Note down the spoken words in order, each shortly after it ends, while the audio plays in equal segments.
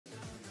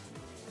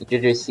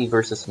JJC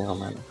versus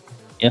Snailman.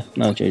 Yeah,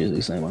 no, JJC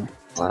Snailman.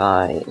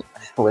 Right,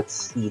 let's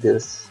see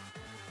this.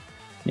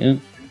 Yeah.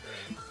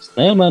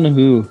 Snailman,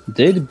 who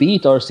did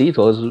beat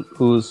Arceto,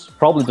 who's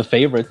probably the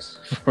favorite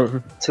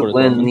for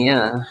win,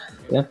 yeah.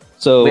 Yeah.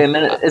 So wait a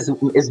minute,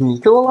 is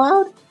Miko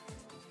allowed?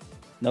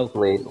 No.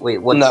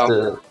 Wait, what's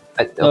the?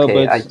 But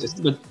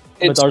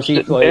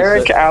Arceto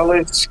Derek,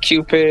 Alex,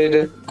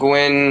 Cupid,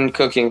 Gwyn,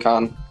 Cooking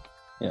Con.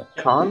 Yeah.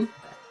 Con?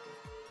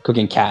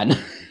 Cooking Can.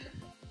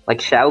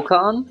 Like Shao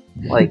Kahn?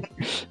 Like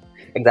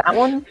that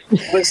one?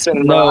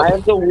 Listen, no. I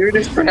have the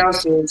weirdest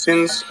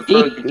pronunciations for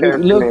the character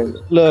name.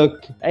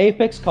 Look,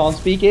 Apex can't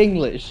speak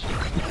English.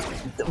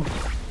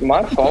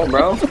 My fault,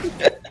 bro.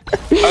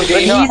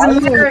 Okay, he's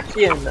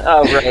American!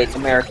 Oh, right,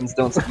 Americans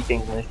don't speak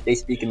English. They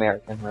speak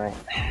American, right.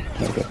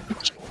 Okay.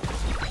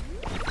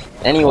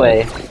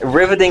 Anyway,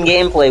 riveting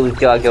gameplay we've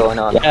got going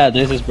on. Yeah,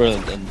 this is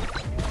brilliant. And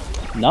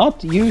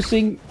not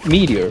using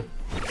Meteor.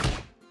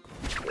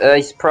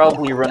 He's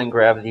probably running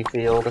Gravity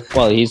Field.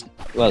 Well,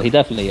 he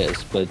definitely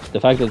is, but the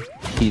fact that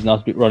he's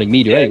not running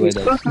Meteor anyway... He's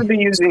supposed to be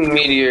using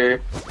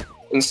Meteor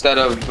instead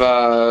of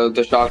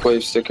the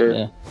Shockwave sticker.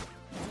 Yeah.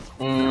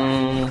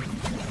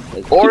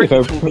 Or he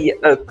can be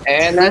a...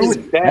 And that's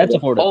bad.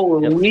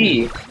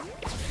 Holy! Yep.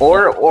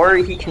 Or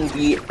he can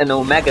be an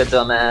Omega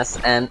dumbass,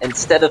 and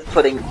instead of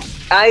putting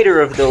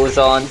either of those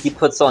on, he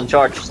puts on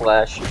Charge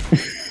Slash.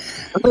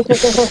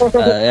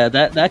 Yeah,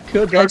 that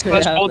could happen.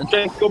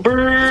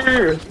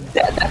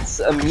 That's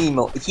a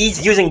meme.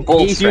 He's using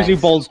Bolt Strength. He's using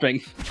Bolt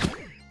Strength.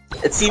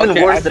 It's even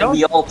worse than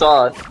we all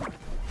thought.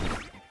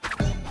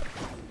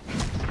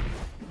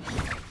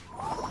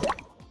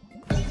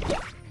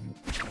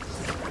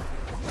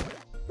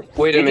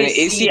 Wait a minute,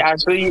 is he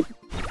actually...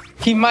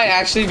 He might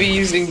actually be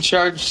using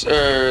Charge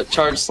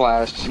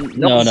Slash.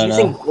 No, he's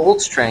using Bolt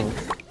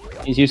Strength.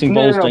 He's using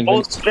Bolt Strength.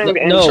 Bolt Strength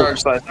and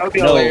Charge Slash. That would be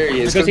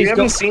hilarious, because we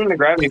haven't seen the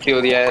Gravity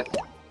Field yet.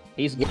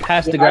 He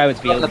has the Gravity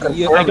Field.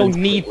 I don't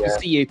need to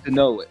see it to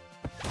know it.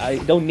 I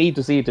don't need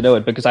to see it to know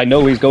it, because I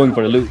know he's going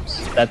for the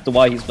loops. That's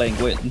why he's playing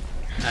Gwynn.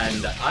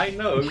 And I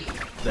know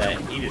that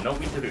he did not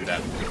mean to do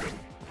that.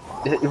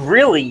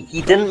 Really?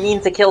 He didn't mean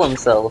to kill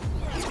himself.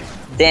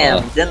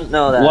 Damn, didn't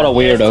know that. What a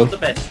weirdo. Yeah, it's not the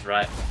best,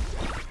 right?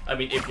 I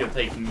mean, if you're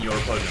taking your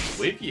opponent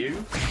with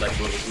you, like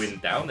little Gwyn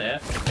down there,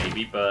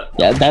 maybe, but...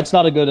 Yeah, that's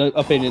not a good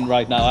opinion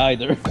right now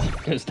either,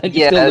 because then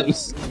you still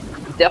lose.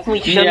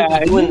 Definitely shouldn't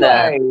be doing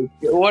that.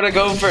 Want to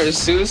go for a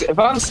suicide? If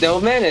I'm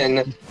Snailman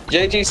and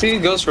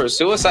JJC goes for a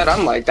suicide,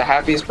 I'm like the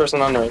happiest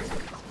person on earth.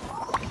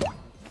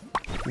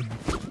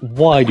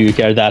 Why do you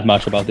care that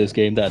much about this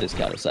game? That is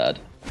kind of sad.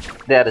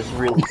 That is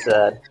really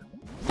sad.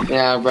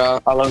 Yeah, bro,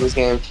 I love this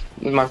game.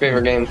 It's my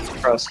favorite game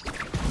for us.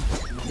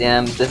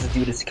 Damn, this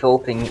dude is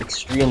coping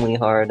extremely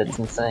hard. It's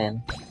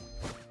insane.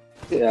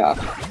 Yeah.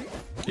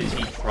 If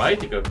he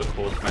tried to go for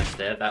forward smash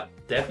there, that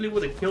definitely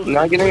would have killed him.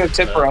 Not getting a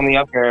tipper on the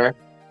up air.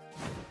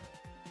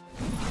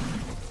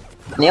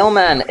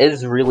 Snailman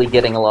is really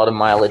getting a lot of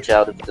mileage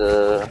out of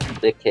the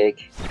big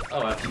cake.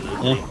 Oh,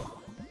 absolutely. Yeah.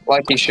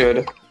 Like he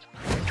should.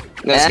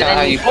 That's not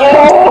how you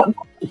play.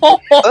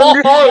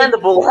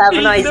 Understandable, have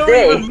a nice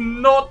day. He was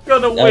not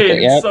gonna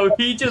win, so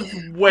he just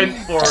went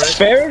for it.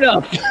 Fair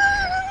enough.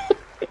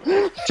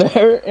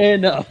 Fair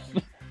enough.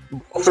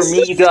 For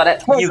me, you got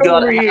it. You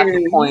got a half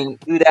a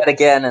point. Do that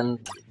again, and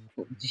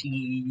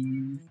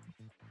jeez.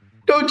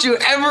 Don't you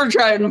ever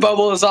try and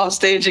bubble us off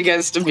stage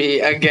against me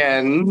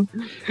again.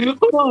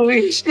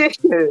 Holy shit.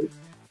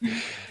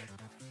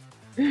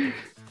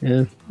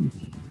 Yeah.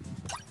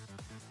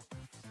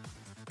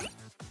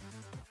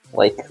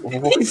 Like,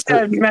 he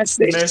said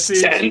message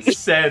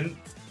sent.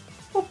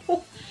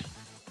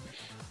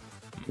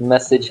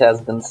 Message has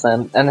been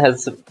sent and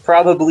has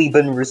probably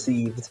been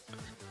received.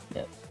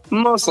 Yeah.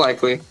 Most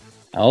likely.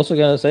 I also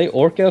gotta say,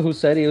 Orca, who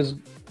said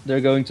they're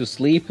going to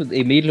sleep,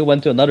 immediately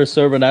went to another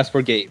server and asked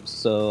for games.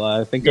 So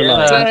I think they're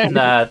lying.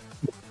 Nah.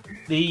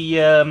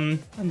 I'm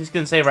just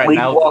gonna say right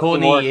now,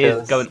 Tawny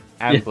is going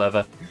and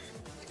Clover.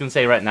 Just gonna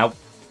say right now,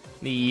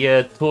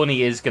 the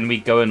Tawny is gonna be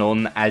going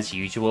on as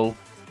usual.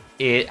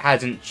 It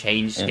hasn't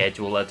changed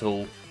schedule at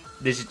all.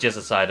 This is just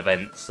a side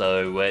event,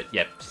 so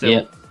yeah.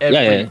 Still,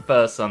 every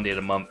first Sunday of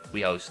the month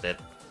we host it.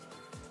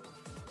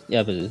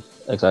 Yeah, but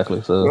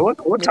exactly. So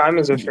what time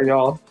is it for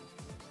y'all?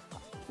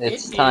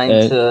 It's time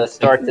to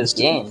start this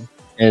game.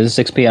 It's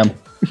 6 p.m.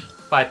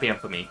 5 p.m.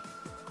 for me.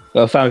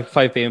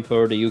 5 p.m.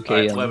 for the UK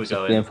and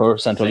 6 p.m. for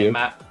Central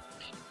Europe.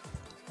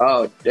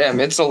 Oh damn!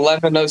 It's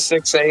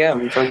 11:06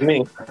 a.m. for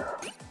me.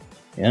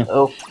 Yeah.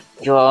 Oh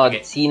god,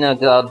 Tina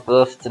got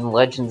buffed and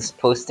Legends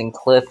posting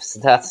clips.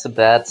 That's a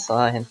bad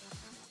sign.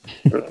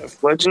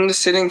 If Legend is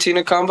sitting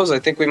Tina combos, I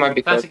think we might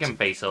be Classic and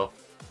face off.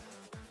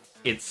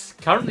 It's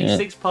currently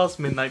 6 past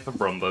midnight for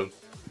Brombo.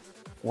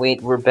 Wait,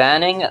 we're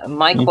banning?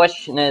 My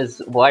question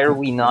is, why are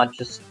we not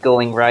just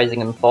going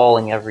rising and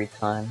falling every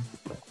time?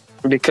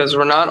 Because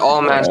we're not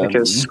all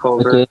masochists,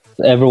 Clover.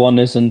 Because everyone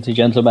isn't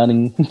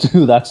gentlemanning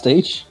to that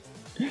stage.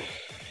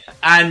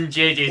 And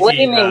JJC. What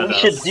do you mean we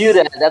should do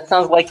that? That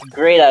sounds like a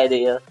great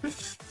idea.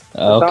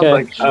 Okay.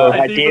 Like,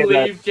 I do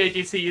believe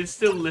JJC is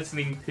still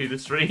listening to the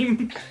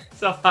stream.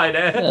 So hi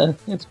there.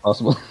 Yeah, it's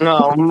possible.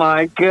 Oh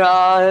my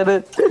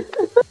god.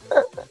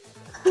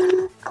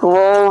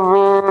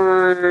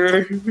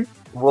 Clover.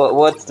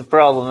 What's the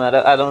problem?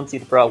 I don't see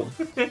the problem.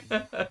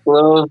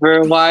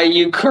 Clover, why are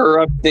you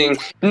corrupting?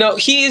 No,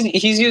 he's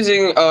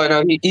using. Oh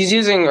no, he's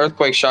using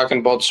Earthquake Shock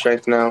and Bolt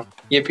Strength now.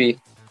 Yippee.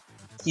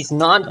 He's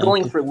not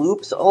going for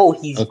loops. Oh,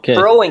 he's Okay.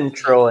 throwing.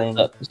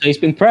 So he's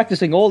been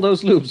practicing all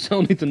those loops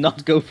only to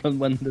not go from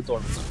when the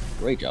tournament.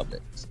 Great job,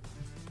 there.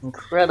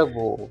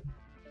 Incredible.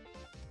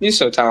 He's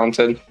so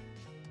talented.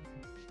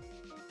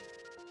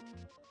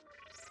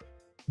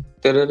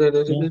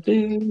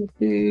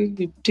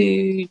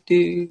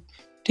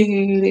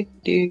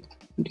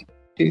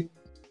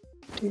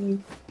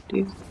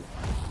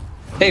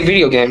 Hey,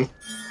 video game.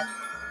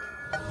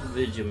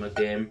 Vigima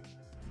game.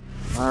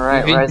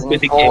 Alright, Vid- Rising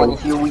with the and Falling, game.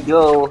 here we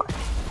go.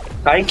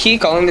 High key,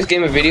 calling this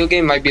game a video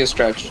game might be a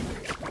stretch.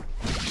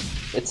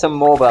 It's a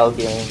mobile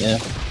game. Yeah.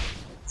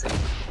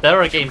 There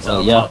are games that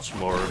are yeah. much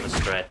more of a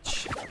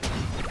stretch.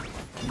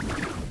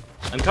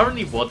 I'm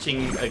currently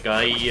watching a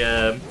guy, he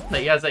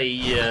has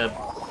a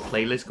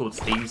playlist called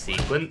Steam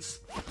Sequence.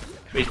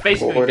 He's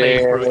basically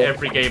playing through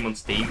every game on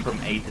Steam from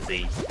A to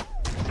Z.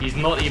 He's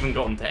not even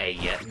gotten to A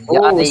yet.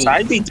 Oh,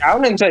 side B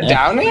down into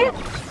down it?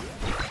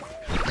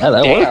 Yeah,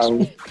 that Damn.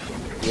 works.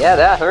 Yeah,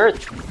 that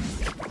hurt.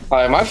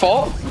 My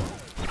fault.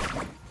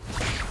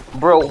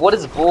 Bro, what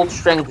is Bolt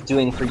Strength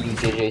doing for you,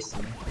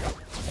 JJC?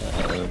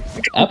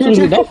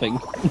 Absolutely nothing.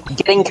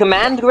 Getting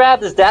command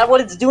grabbed? Is that what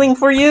it's doing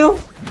for you?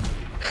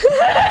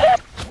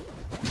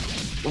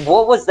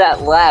 What was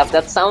that laugh?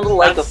 That sounded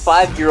like a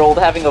 5-year-old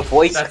having a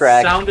voice That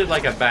crack. sounded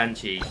like a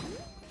banshee.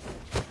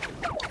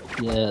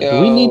 Yeah.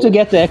 Do we need to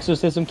get the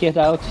exorcism kit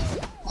out?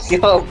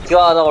 Oh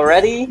god,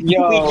 already?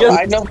 Yo, we just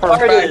I know for a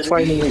fact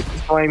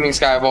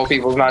FlamingSky of all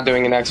people is not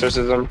doing an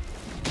exorcism.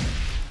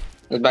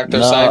 It's back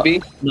to side B.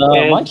 No,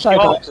 And- my side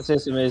of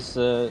exorcism is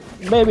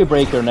maybe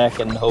break her neck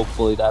and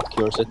hopefully that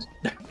cures it.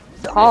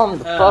 Calm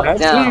the fuck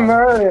That's down.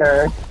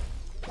 murder.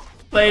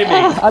 Flaming!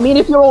 I mean,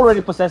 if you're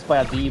already possessed by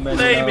a demon,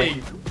 you know,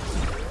 Flaming!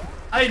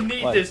 I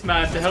need What? this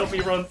man to help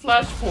me run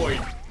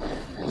Flashpoint.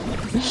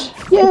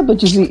 yeah,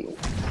 but you see,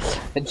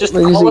 Just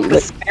Well, you call see, up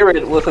the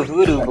spirit with a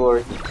voodoo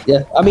board.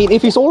 yeah, I mean,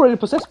 if he's already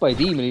possessed by a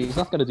demon, he's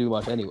not gonna do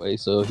much anyway.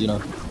 So you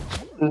know.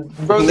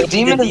 Bro, the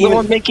demon is the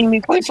one making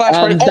me play Flash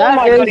Party. And Oh that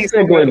my is god, he's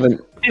so good.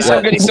 He's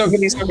so good, he's so good,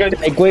 he's so good.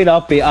 Hey, Gwynn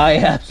Uppy, I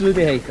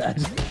absolutely hate that.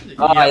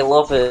 Oh, I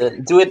love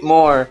it. Do it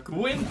more.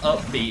 Gwynn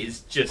Upbeat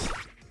is just...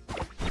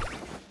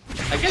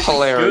 I guess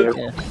Hilarious.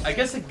 I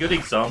guess a good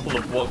example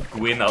of what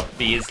Gwynn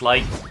Upbeat is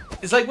like.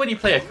 It's like when you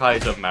play a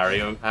Kaiser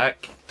Mario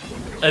hack,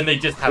 and they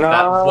just have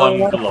that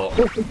one block.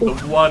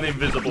 The one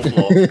invisible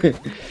block.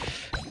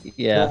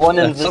 Yeah. The one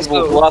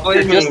invisible block.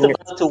 You're just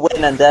about to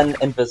win and then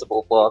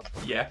invisible block.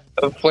 Yeah.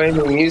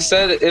 Flaming, you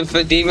said if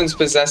a demon's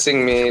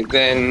possessing me,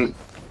 then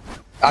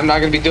I'm not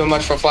gonna be doing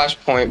much for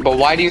Flashpoint, but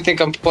why do you think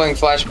I'm playing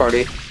Flash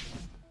Party?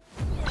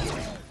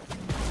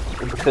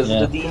 Because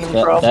Yeah, of the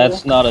demon problem.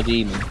 that's not a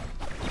demon.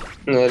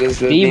 That is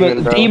the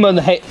demon, bro. Demon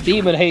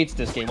hates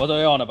this game. What are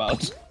you on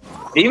about?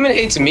 Demon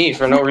hates me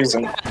for no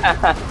reason.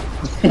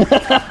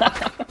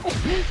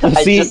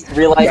 I See, just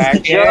realized the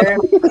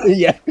joke.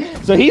 yeah.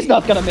 So he's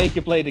not gonna make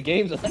you play the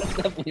game. So that's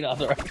definitely not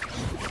right.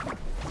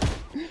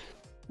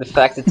 The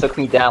fact it took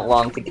me that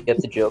long to get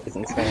the joke is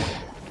insane.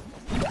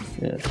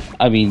 Yeah.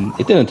 I mean,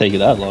 it didn't take you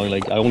that long.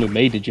 Like I only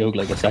made the joke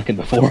like a second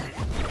before.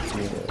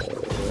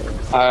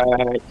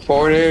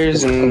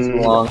 Forwarders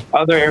and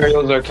other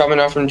aerials are coming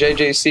out from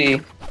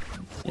JJC.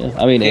 Yeah.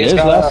 I mean, it He's is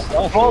got less.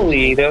 a full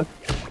lead.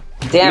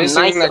 Damn,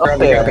 Missing nice that up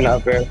there.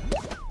 up there.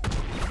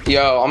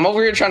 Yo, I'm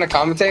over here trying to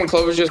commentate and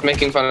Clover's just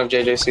making fun of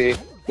JJC.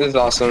 This is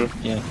awesome.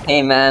 Yeah.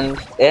 Hey man,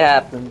 it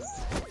happens.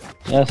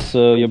 Yes.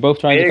 So you're both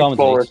trying Big to commentate.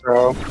 forward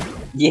throw.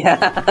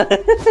 Yeah.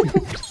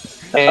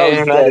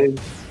 And that is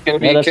gonna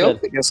be Yeah, a that's kill.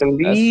 it. Yes,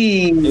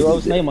 indeed.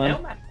 Duo's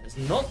Snailman. Snailman has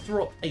not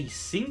dropped a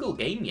single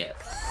game yet.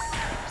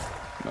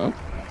 No.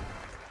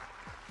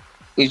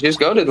 He's just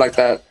goaded like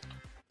that.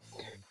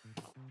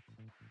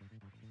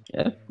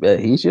 Yeah,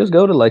 he's just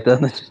goaded like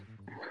that.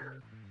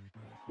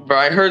 Bro,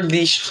 I heard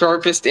the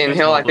sharpest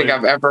inhale I think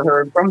I've ever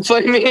heard from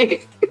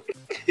Flaming.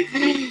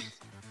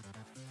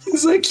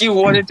 It's like you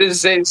wanted to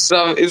say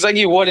some. It's like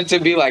you wanted to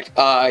be like,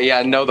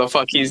 yeah, no, the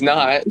fuck, he's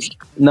not.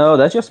 No,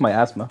 that's just my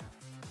asthma.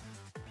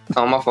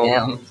 Oh, my fault.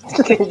 Damn.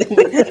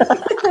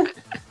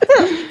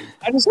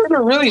 I just heard a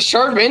really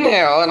sharp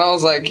inhale, and I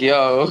was like,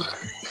 yo.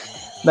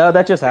 No,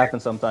 that just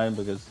happens sometimes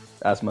because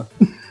asthma.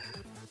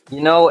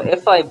 You know,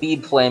 if I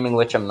beat Flaming,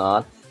 which I'm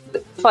not,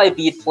 if I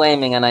beat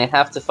Flaming and I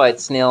have to fight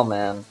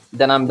Snailman,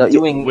 then I'm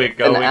doing We're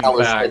going an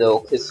Alistair back. though,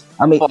 because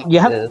I mean, fuck you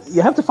this.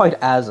 have to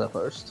fight Asa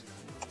first.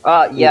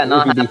 Yeah, If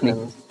not you beat me.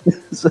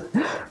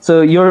 happening.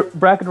 So your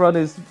bracket run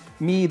is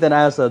me, then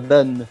Asa,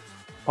 then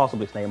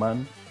possibly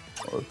Snailman.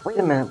 Or... Wait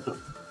a minute.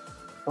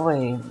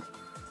 Wait.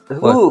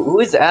 What? Who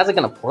is Asa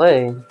gonna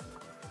play?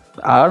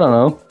 I don't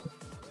know.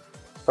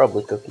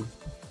 Probably Cookie.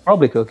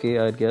 Probably Cookie,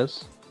 I'd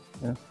guess.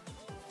 Damn,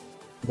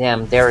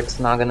 Damn, Derek's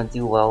not gonna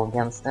do well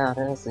against that,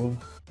 is he?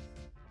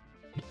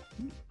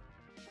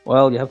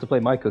 Well, you have to play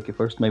my cookie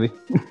first, maybe.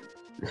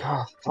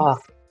 Oh,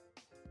 fuck.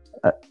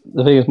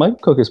 The thing is, my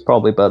cookie's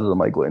probably better than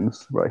my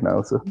Gwynn's right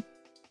now, so...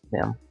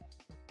 Damn.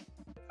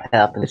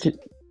 Happens.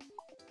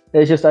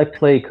 It's just I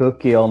play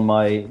cookie on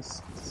my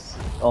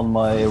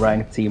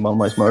ranked team on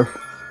my Smurf.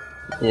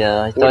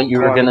 Yeah, I thought you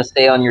were gonna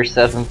stay on your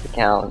 7th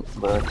account,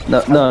 but...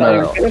 No.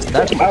 I thought he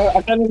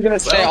was gonna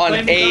say on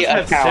Flaming a does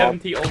have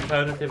account. 70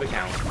 alternative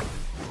accounts.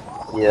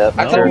 Yeah,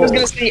 I thought he was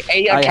gonna say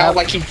a account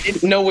like he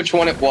didn't know which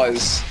one it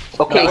was.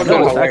 Okay, That so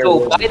would've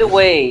been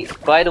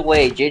by the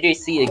way,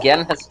 JJC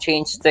again has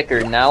changed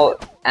sticker, now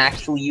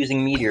actually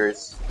using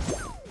meteors.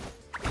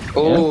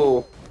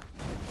 Ooh.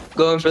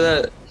 Going for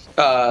that,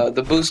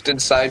 the boosted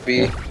side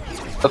B.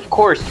 Of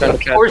course,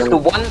 the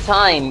one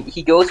time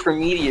he goes for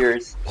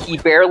meteors, he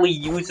barely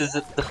uses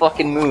the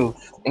fucking move.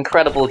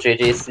 Incredible,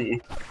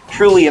 JJC.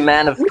 Truly a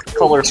man of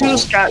colorful.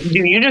 Dude,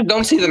 you just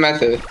don't see the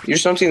method. You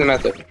just don't see the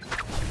method.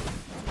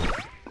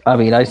 I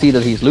mean, I see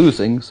that he's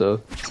losing,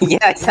 so...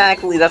 Yeah,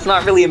 exactly, that's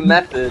not really a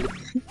method.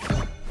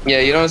 Yeah,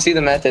 you don't see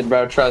the method,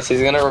 bro. Trust,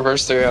 he's gonna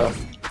reverse 3-0.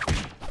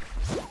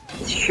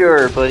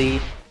 Sure, buddy.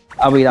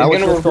 I mean, I He's was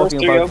gonna just reverse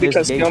talking 3-0 about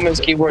because this game.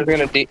 Snailman's keyboard is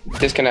gonna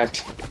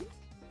disconnect.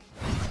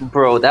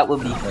 Bro, that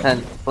would be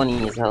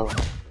funny as hell.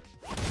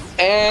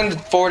 And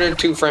forwarded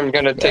 2-frame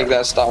gonna take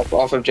that stop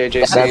off of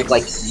JJC. That's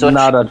like such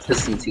Not a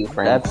pussy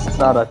 2-frame. That's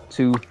not a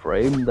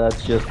 2-frame,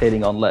 that's just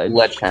hitting on ledge.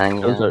 Ledge hang,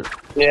 yeah. Those are-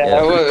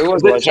 Yeah, it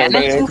was But ledge can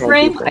hang, it but it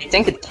 2-frame? can't I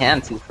think it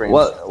can 2-frame.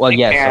 Well,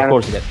 yes, can. of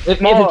course it can. If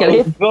Small, it can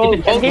hit, both, if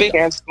it can both hit, big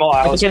and small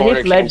Alice can border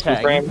hit can ledge hang.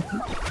 2-frame.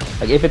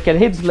 like if it can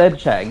hit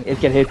ledge hang, it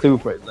can hit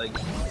 2-frame. Like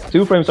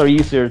 2-frames are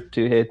easier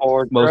to hit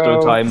Or most of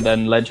the throw. time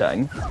than ledge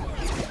hang.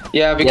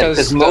 Yeah,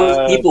 because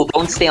most people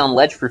don't stay on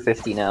ledge for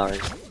 15 hours.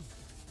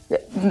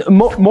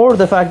 More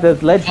the fact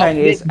that ledge hang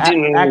is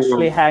dude.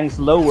 actually hangs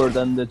lower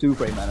than the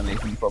 2-frame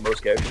animation for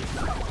most characters,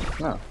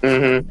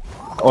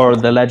 or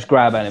the ledge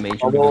grab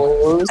animation.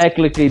 Because Almost.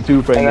 technically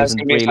 2-frame And that's isn't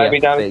gonna be really side B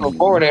a down thing. to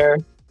forward air.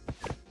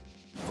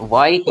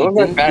 Why he Look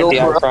didn't at that go DI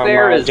for up from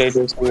there is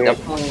JJC.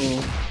 definitely...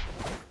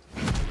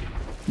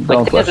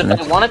 Don't Like, question if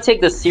it. I want to take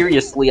this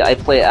seriously, I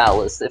play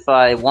Alice. If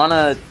I want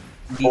to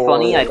be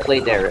funny, I play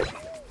Derek.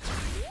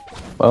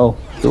 Well,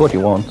 do what you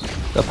want.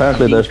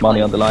 Apparently there's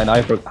money on the line. I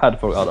had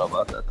forgot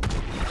about that.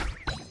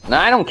 No,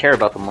 I don't care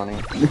about the money.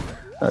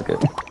 Okay.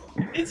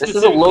 This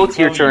is a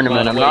low-tier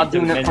tournament. I'm not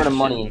doing it for the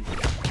money.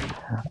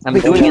 I'm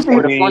doing it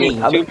for the funny.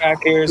 2 back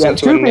airs Yeah,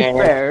 into to a be nair.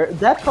 fair,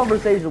 that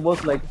conversation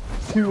was like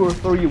 2 or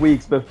 3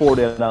 weeks before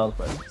the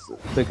announcement,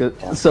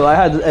 so I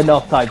had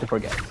enough time to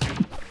forget.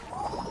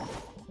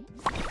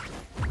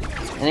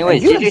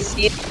 Anyways,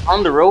 JJC is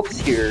on the ropes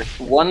here.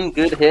 One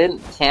good hit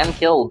can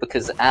kill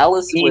because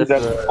Alice He's with a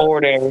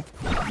forward air.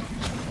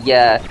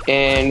 yeah,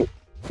 And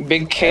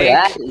Big Cake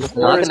that is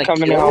not is gonna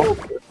coming kill. out.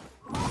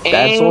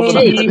 That's And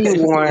also he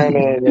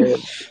wanted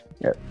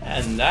it.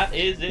 And that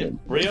is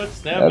it. Brilliant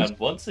Snailman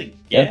once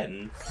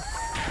again.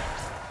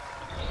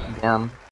 Damn.